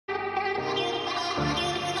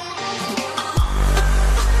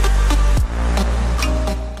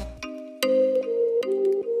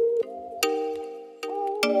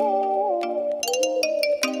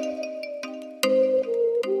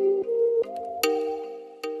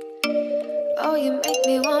Oh, you make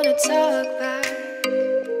me wanna talk back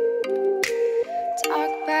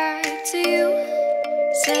to you.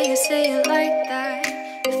 Say it like that.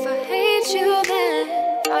 If I hate you, then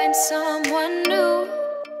find someone new.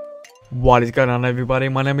 What is going on, everybody?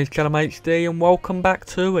 My name is ChadderManHD and welcome back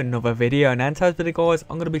to another video. And in today's video, guys,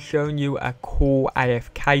 I'm going to be showing you a cool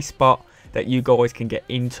AFK spot that you guys can get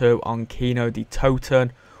into on Kino Der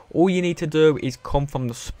Toten. All you need to do is come from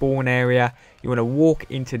the spawn area. You want to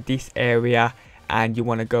walk into this area and you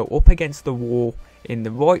want to go up against the wall in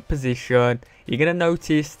the right position. You're going to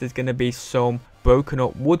notice there's going to be some broken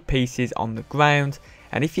up wood pieces on the ground,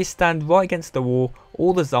 and if you stand right against the wall,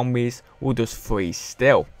 all the zombies will just freeze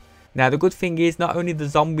still. Now the good thing is, not only the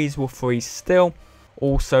zombies will freeze still,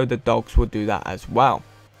 also the dogs will do that as well.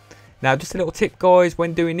 Now just a little tip, guys,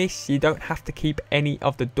 when doing this, you don't have to keep any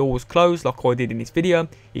of the doors closed like I did in this video.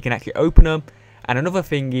 You can actually open them. And another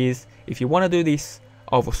thing is, if you want to do this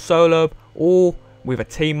either solo or with a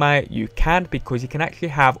teammate, you can, because you can actually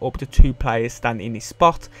have up to 2 players stand in this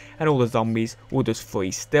spot and all the zombies will just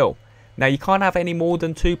freeze still. Now you can't have any more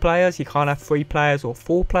than 2 players, you can't have 3 players or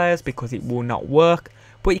 4 players because it will not work,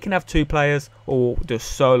 but you can have 2 players or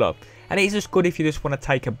just solo. And it is just good if you just want to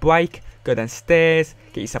take a break, go downstairs,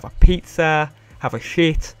 get yourself a pizza, have a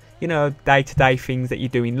shit, you know, day-to-day things that you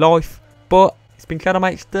do in life. But it's been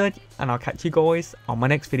ChadderManHD and I'll catch you guys on my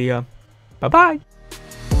next video. Bye bye.